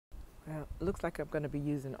Looks like I'm going to be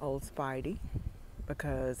using Old Spidey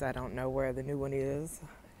because I don't know where the new one is.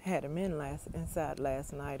 Had him inside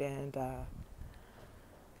last night, and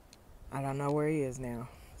I don't know where he is now.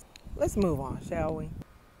 Let's move on, shall we?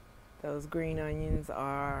 Those green onions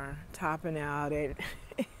are topping out.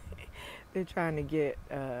 They're trying to get,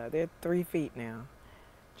 they're 3 feet now,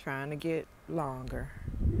 trying to get longer.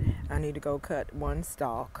 I need to go cut one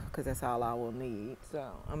stalk because that's all I will need.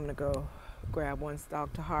 So I'm going to go grab one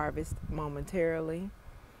stalk to harvest momentarily.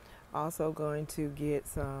 Also going to get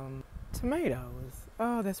some tomatoes.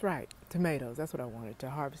 Oh, that's right, tomatoes. That's what I wanted, to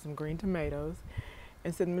harvest some green tomatoes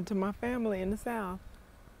and send them to my family in the South.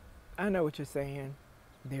 I know what you're saying.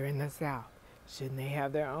 They're in the South. Shouldn't they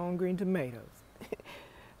have their own green tomatoes?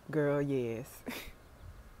 Girl, yes.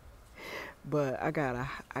 But I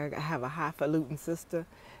have a highfalutin sister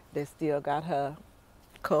that still got her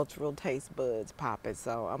cultural taste buds popping.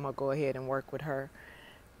 So I'm gonna go ahead and work with her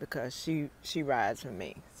because she rides for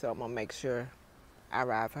me. So I'm gonna make sure I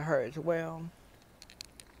ride for her as well.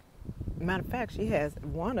 Matter of fact, she has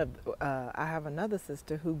I have another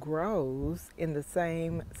sister who grows in the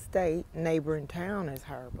same state, neighboring town as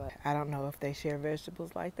her, but I don't know if they share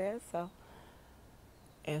vegetables like that. So,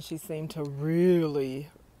 and she seemed to really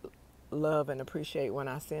love and appreciate when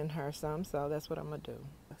I send her some, so that's what I'm gonna do.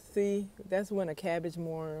 See, that's when a cabbage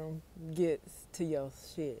worm gets to your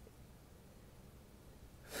shit.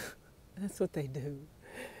 That's what they do.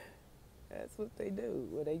 That's what they do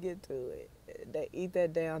when they get to it. They eat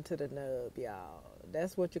that down to the nub, y'all.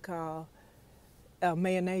 That's what you call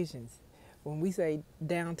mayonnaise. When we say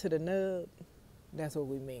down to the nub, that's what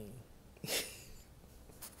we mean.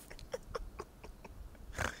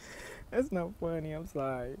 That's not funny. I'm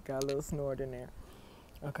sorry. Got a little snort in there.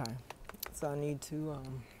 Okay. So I need to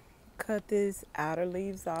cut these outer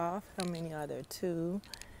leaves off. How many are there? 2.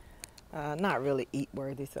 Not really eat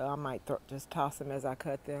worthy, so I might just toss them as I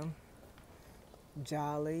cut them.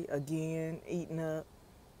 Jolly, again, eaten up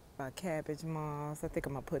by cabbage moths. I think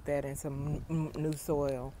I'm going to put that in some new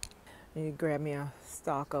soil. I need to grab me a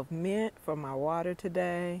stalk of mint for my water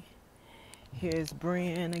today. Here's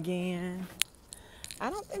Brienne again. I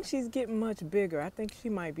don't think she's getting much bigger. I think she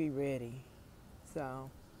might be ready.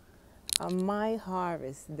 So I might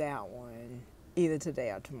harvest that one either today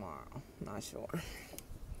or tomorrow. Not sure.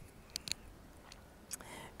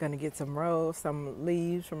 Gonna get some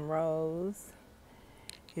leaves from rose.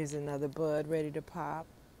 Here's another bud ready to pop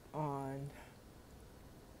on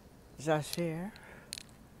Jachère.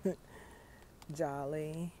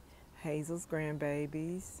 Jolly, Hazel's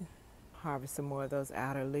grandbabies. Harvest some more of those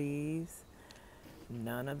outer leaves.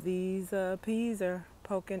 None of these peas are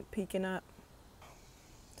peeking up.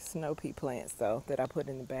 Snow pea plants though that I put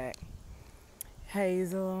in the back.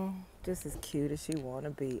 Hazel, just as cute as she want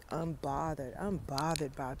to be,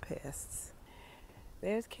 unbothered by pests.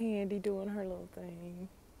 There's Candy doing her little thing.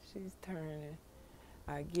 She's turning.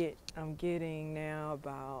 I'm getting now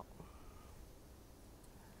about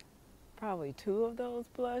probably 2 of those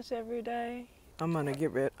blush every day. I'm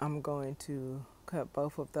going to cut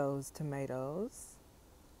both of those tomatoes.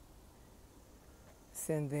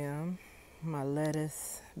 Send them my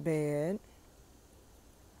lettuce bed.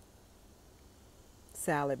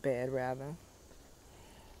 Salad bed rather.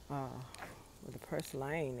 The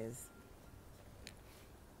purslane is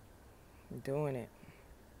doing it.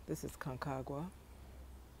 This is Concagua.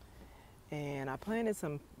 And I planted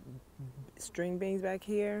some string beans back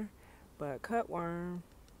here, but cutworm,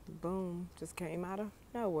 boom, just came out of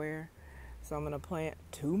nowhere. So I'm gonna plant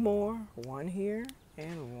 2 more, 1 here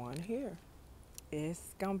and 1 here.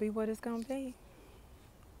 It's gonna be what it's gonna be.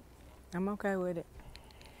 I'm okay with it.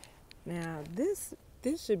 Now this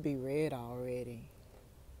should be red already.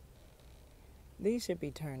 These should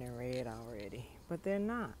be turning red already, but they're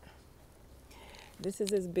not. This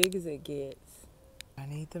is as big as it gets. I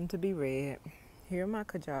need them to be red. Here are my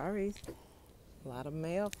kajaris. A lot of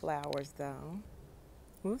male flowers though.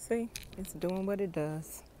 We'll see. It's doing what it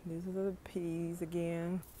does. These are the peas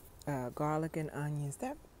again. Garlic and onions.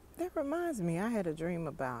 That reminds me, I had a dream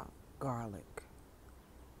about garlic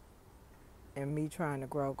and me trying to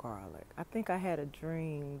grow garlic. I think I had a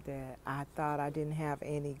dream that I thought I didn't have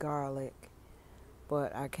any garlic,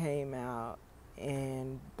 but I came out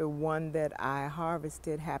and the one that I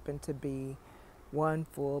harvested happened to be 1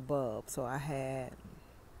 full bulb. So I had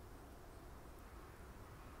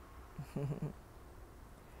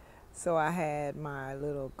my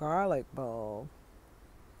little garlic bulb.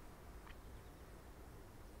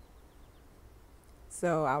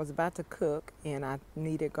 So I was about to cook and I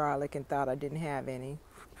needed garlic and thought I didn't have any.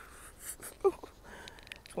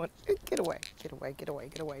 Get away.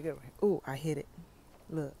 Ooh, I hit it.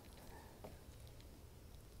 Look.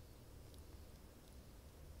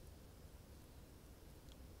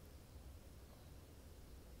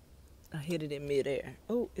 hit it in midair.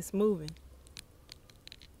 Oh, it's moving.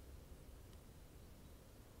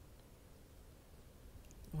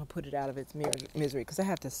 I'm gonna put it out of its misery because I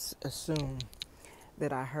have to assume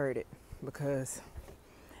that I heard it because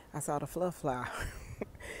I saw the fluff flower.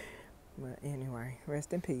 But anyway,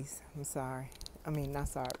 rest in peace. I'm sorry. I mean, not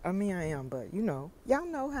sorry. I mean, I am, but you know, y'all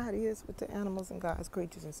know how it is with the animals and God's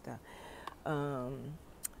creatures and stuff.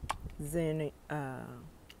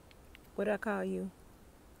 What I call you?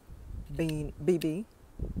 BB.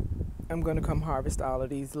 I'm gonna come harvest all of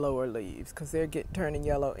these lower leaves because they're turning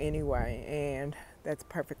yellow anyway, and that's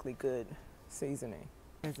perfectly good seasoning.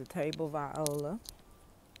 There's a table viola.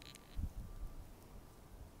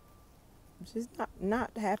 She's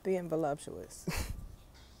not happy and voluptuous.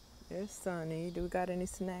 There's Sunny. Do we got any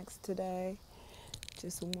snacks today?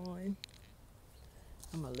 Just one.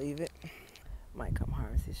 I'm gonna leave it. Might come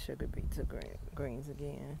harvest his sugar beets or greens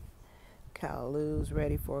again. Callaloo's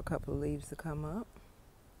ready for a couple of leaves to come up.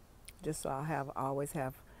 Just so I'll always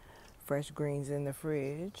have fresh greens in the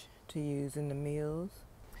fridge to use in the meals.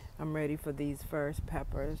 I'm ready for these first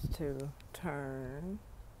peppers to turn.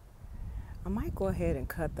 I might go ahead and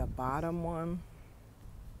cut the bottom one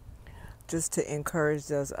just to encourage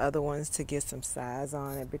those other ones to get some size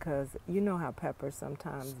on it, because you know how peppers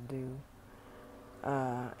sometimes do.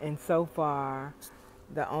 And so far,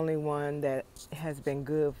 the only one that has been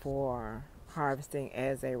good for harvesting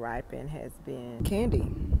as they ripen has been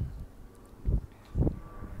candy.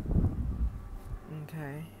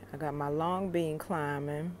 Okay, I got my long bean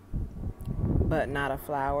climbing, but not a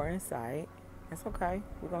flower in sight. That's okay.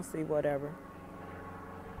 We're going to see whatever.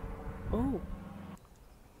 Oh,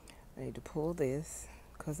 I need to pull this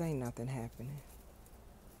because ain't nothing happening.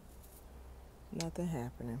 Nothing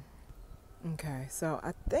happening. Okay, so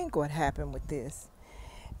I think what happened with this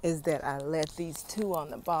is that I let these two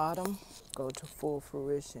on the bottom go to full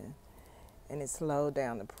fruition, and it slowed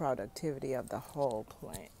down the productivity of the whole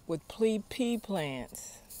plant. With pea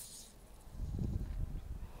plants,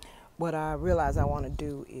 what I realize I want to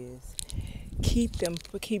do is keep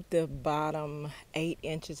the bottom 8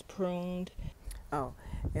 inches pruned. Oh,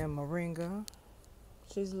 and Moringa,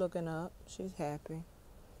 she's looking up. She's happy.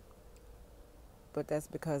 But that's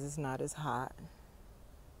because it's not as hot.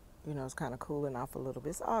 You know, it's kind of cooling off a little bit.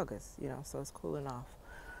 It's August, you know, so it's cooling off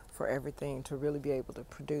for everything to really be able to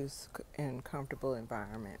produce in a comfortable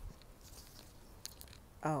environment.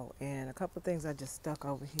 Oh, and a couple of things I just stuck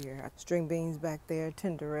over here. String beans back there,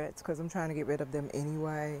 tenderettes, because I'm trying to get rid of them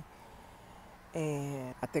anyway.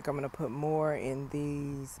 And I think I'm going to put more in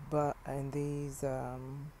these, no,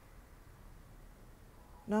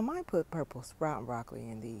 I might put purple sprout broccoli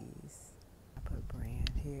in these. I put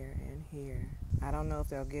brand here and here. I don't know if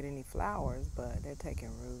they'll get any flowers, but they're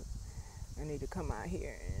taking root. I need to come out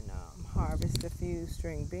here and harvest a few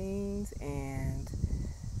string beans and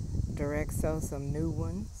direct sow some new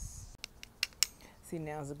ones. See,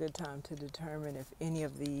 now's a good time to determine if any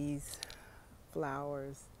of these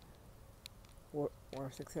flowers were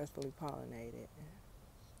successfully pollinated.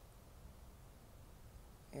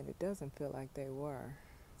 And it doesn't feel like they were.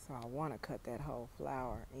 So I want to cut that whole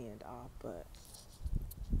flower end off, but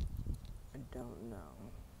I don't know.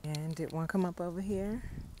 And did one come up over here?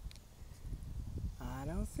 I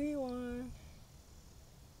don't see one.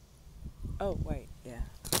 Oh, wait, yeah.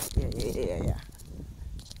 Yeah.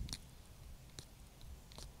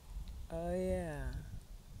 Oh, yeah.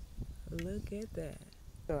 Look at that.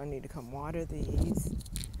 So I need to come water these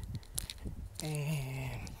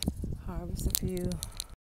and harvest a few.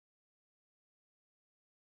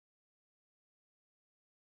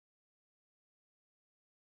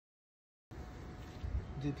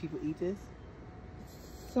 Do people eat this?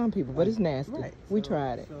 Some people, but it's nasty. Right. We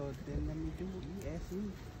tried it. So then let me do what you asked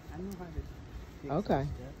me. I know how to fix Okay.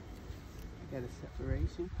 this stuff. Got a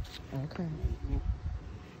separation. Okay.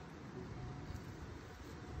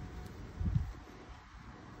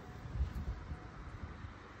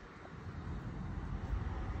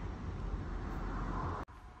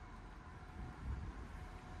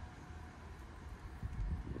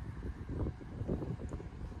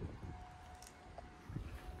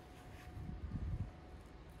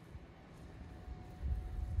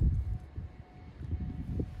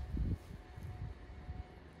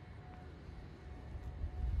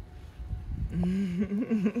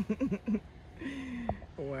 Mm-hmm.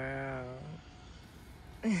 Wow.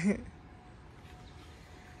 And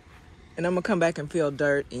I'm gonna come back and fill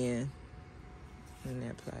dirt in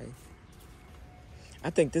that place.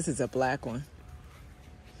 I think this is a black one.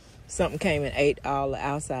 Something came and ate all the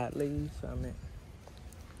outside leaves from it.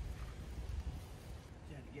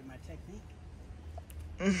 Trying to get my technique.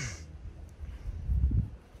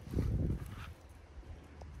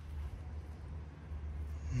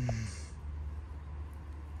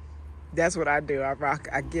 That's what I do. I rock.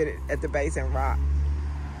 I get it at the base and rock.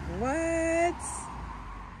 What?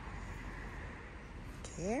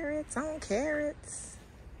 Carrots on carrots.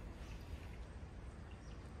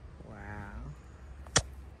 Wow.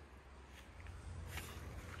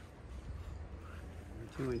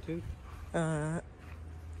 2 and 2.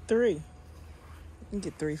 3. You can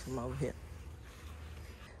get 3 from over here.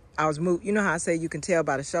 I was moved. You know how I say you can tell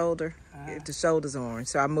by the shoulder if the shoulder's orange.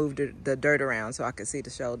 So I moved the dirt around so I could see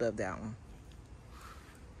the shoulder of that one.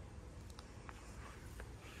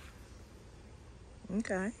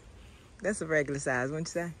 Okay, that's a regular size. Wouldn't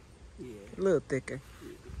you say? Yeah. A little thicker.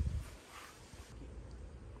 Yeah.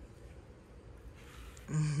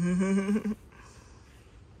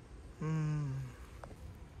 Mm.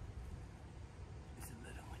 It's a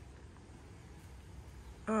little one.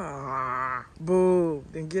 Ah, boo.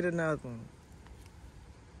 Then get another one.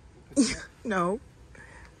 No,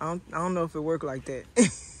 I don't know if it worked like that.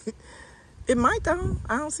 It might though.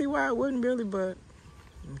 I don't see why it wouldn't really, but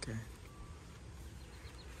okay.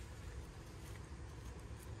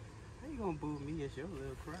 How you gonna boo me? It's your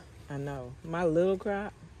little crop. I know. My little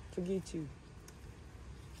crop, forget you.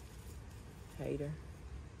 Hater.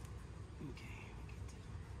 Okay.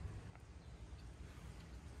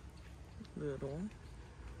 Little one.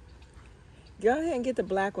 Go ahead and get the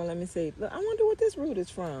black one. Let me see. Look, I wonder what this root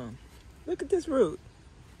is from. Look at this root.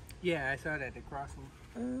 Yeah, I saw that, the cross one.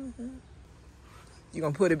 Mm-hmm. You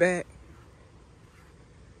gonna put it back?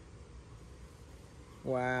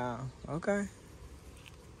 Wow. Okay.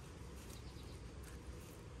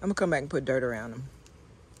 I'm gonna come back and put dirt around them.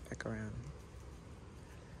 Back around them.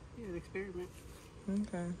 Yeah, an experiment.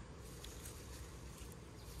 Okay.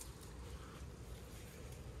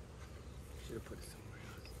 Should have put it somewhere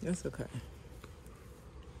else. That's okay.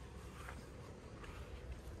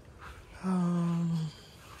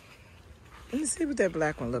 Let me see what that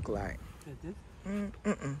black one look like. Is this?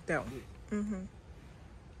 That one.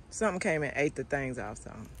 Something came and ate the things off,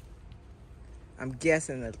 so I'm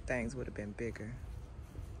guessing the things would have been bigger.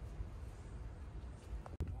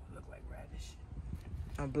 Look like radish.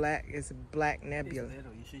 It's a black nebula. It's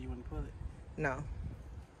little. You sure you want to pull it? No.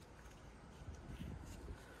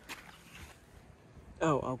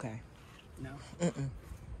 Oh, okay. No?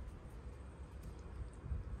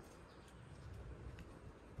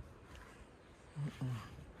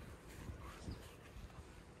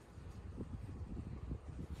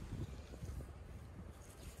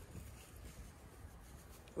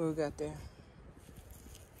 What we got there?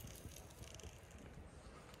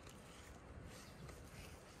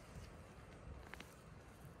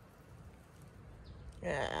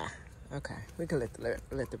 Yeah. Okay. We can let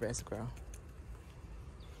the rest grow.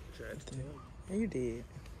 Tried to tell. Yeah, you did.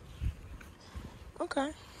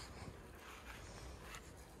 Okay.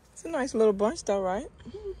 It's a nice little bunch, though, right?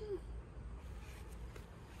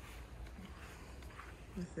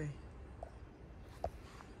 Let's see.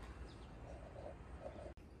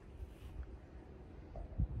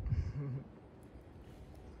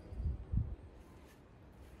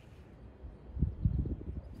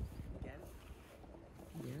 Got it?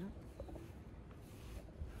 Yeah.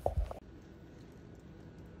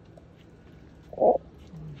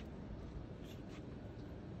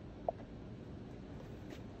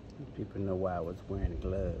 People know why I was wearing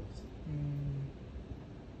gloves.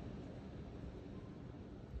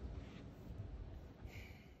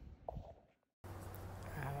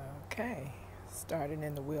 Okay. Starting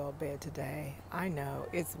in the wheel bed today. I know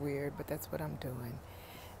it's weird, but that's what I'm doing.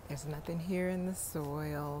 There's nothing here in the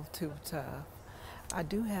soil too tough. I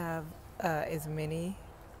do have as many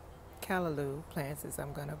callaloo plants as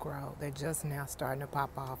I'm gonna grow. They're just now starting to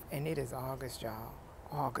pop off, and it is August, y'all.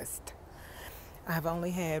 August. I've only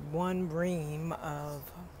had one ream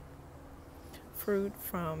of fruit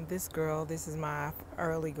from this girl. This is my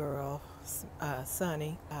early girl,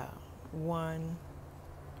 Sunny. One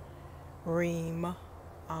ream,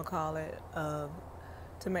 I'll call it, of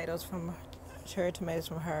tomatoes from cherry tomatoes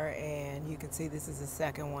from her, and you can see this is the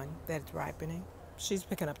second one that's ripening. She's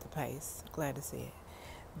picking up the pace. Glad to see it.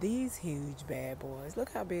 These huge bad boys.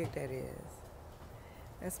 Look how big that is.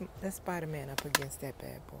 That's Spider-Man up against that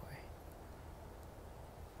bad boy.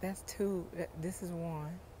 That's 2. This is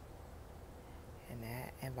 1.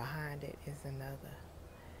 And behind it is another.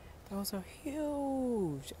 Those are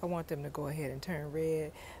huge. I want them to go ahead and turn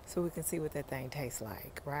red so we can see what that thing tastes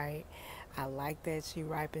like, right? I like that she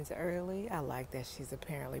ripens early. I like that she's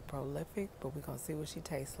apparently prolific, but we're going to see what she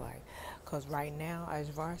tastes like. Because right now,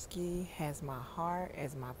 Ajvarsky has my heart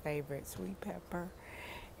as my favorite sweet pepper.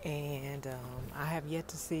 And I have yet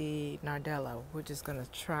to see Nardello. We're just going to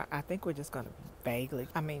try. I think we're just going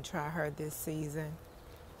to try her this season.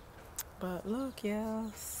 But look, yeah,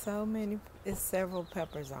 it's several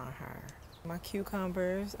peppers on her. My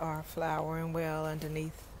cucumbers are flowering well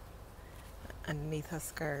underneath her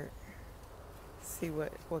skirt. See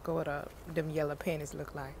what them yellow panties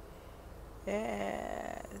look like.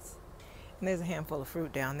 Yes. And there's a handful of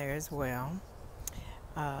fruit down there as well.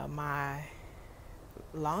 My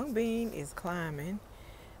long bean is climbing.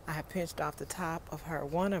 I have pinched off the top of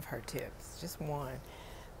one of her tips, just one,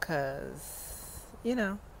 because,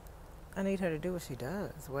 I need her to do what she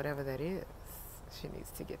does, whatever that is. She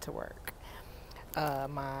needs to get to work.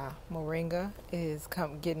 My moringa is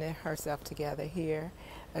getting herself together here.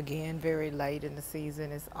 Again, very late in the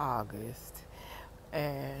season. It's August.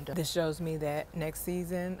 And this shows me that next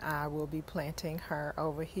season I will be planting her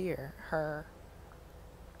over here.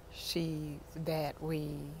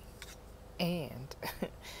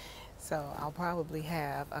 So I'll probably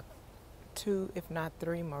have 2, if not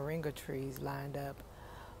 3 moringa trees lined up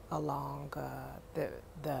along the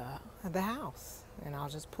house, and I'll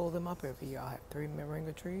just pull them up every year. I'll have 3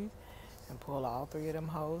 moringa trees and pull all 3 of them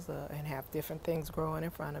hoes up and have different things growing in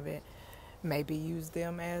front of it. Maybe use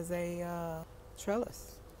them as a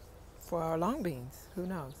trellis for our long beans. Who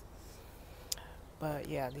knows? But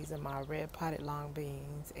yeah, these are my red potted long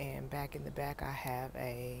beans, and back in the back I have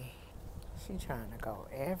she's trying to go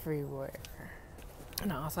everywhere.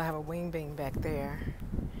 And I also have a wing bean back there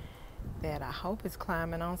that I hope is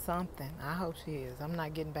climbing on something. I hope she is. I'm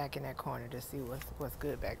not getting back in that corner to see what's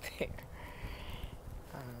good back there.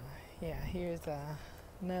 Yeah, here's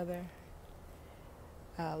another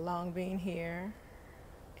long bean here,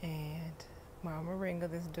 and my moringa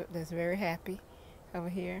that's very happy over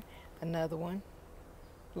here. Another one,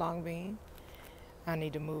 long bean. I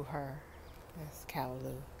need to move her. That's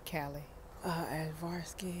Callie.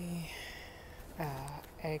 Advarsky.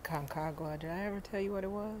 A Concagua. Did I ever tell you what it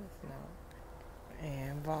was? No.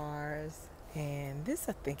 And Vars. And this,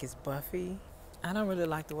 I think, is Buffy. I don't really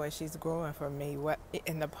like the way she's growing for me,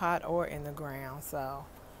 in the pot or in the ground, so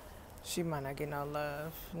she might not get no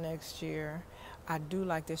love next year. I do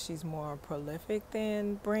like that she's more prolific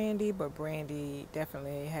than Brandy, but Brandy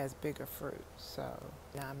definitely has bigger fruit. So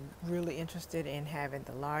I'm really interested in having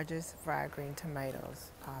the largest fried green tomatoes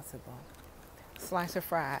possible. Slice of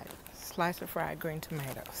fried green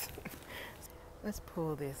tomatoes. Let's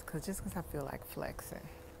pull this, just because I feel like flexing.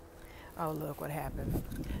 Oh, look what happened.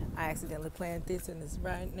 I accidentally planted this, and it's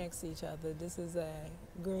right next to each other. This is a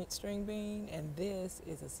green string bean, and this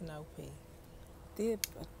is a snow pea. I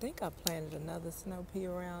think I planted another snow pea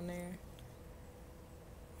around there.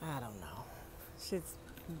 I don't know. Shit's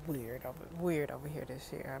weird over here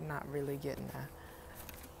this year. I'm not really getting a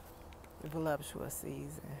voluptuous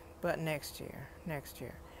season. But next year.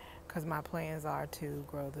 Because my plans are to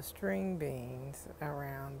grow the string beans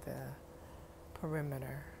around the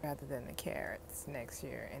perimeter rather than the carrots next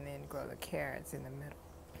year, and then grow the carrots in the middle.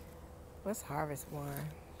 Let's harvest one,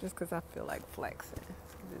 just because I feel like flexing.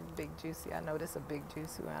 It's big juicy. I know this is a big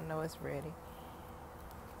juicy one. I know it's ready.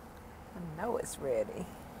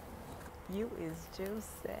 You is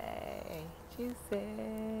juicy.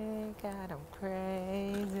 Got 'em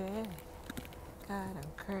crazy.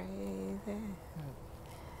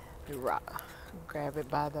 Rock. Grab it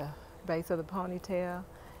by the base of the ponytail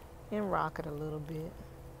and rock it a little bit.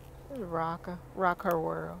 Just rock her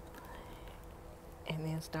world. And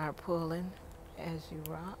then start pulling as you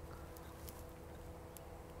rock.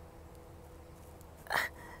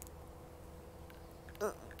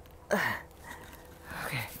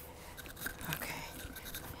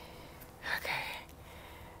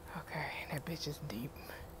 Okay. That bitch is deep.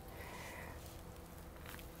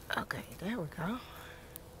 Okay, there we go.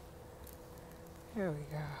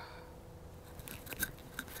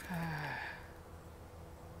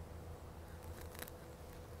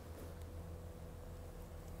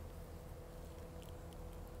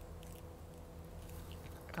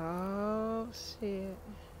 Oh, shit.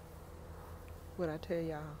 What'd I tell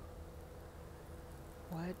y'all?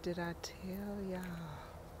 What did I tell y'all?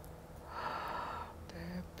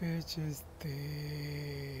 That bitch is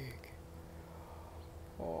thick.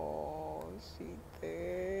 Oh, she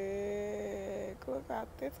thick. Look out,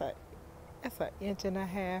 that's an 1.5 inch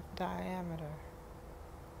diameter.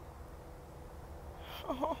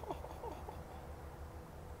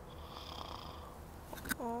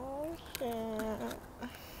 Oh, shit.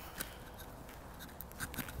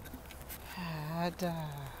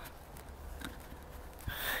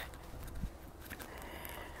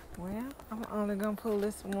 Well, I'm only gonna pull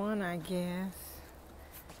this one, I guess.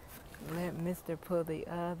 Let Mr. pull the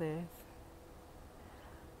others.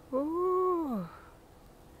 Ooh.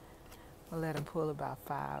 We'll let him pull about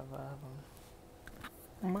 5 of them.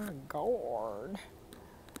 My God.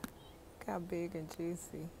 Look how big and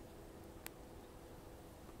juicy.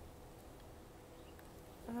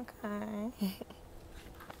 Okay.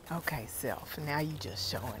 Okay, self. Now you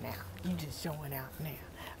just showing out. You just showing out now.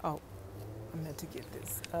 Oh, I meant to get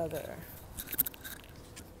this other.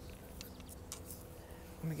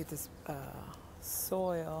 Let me get this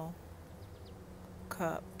soil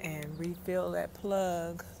cup and refill that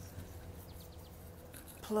plug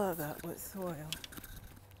up with soil.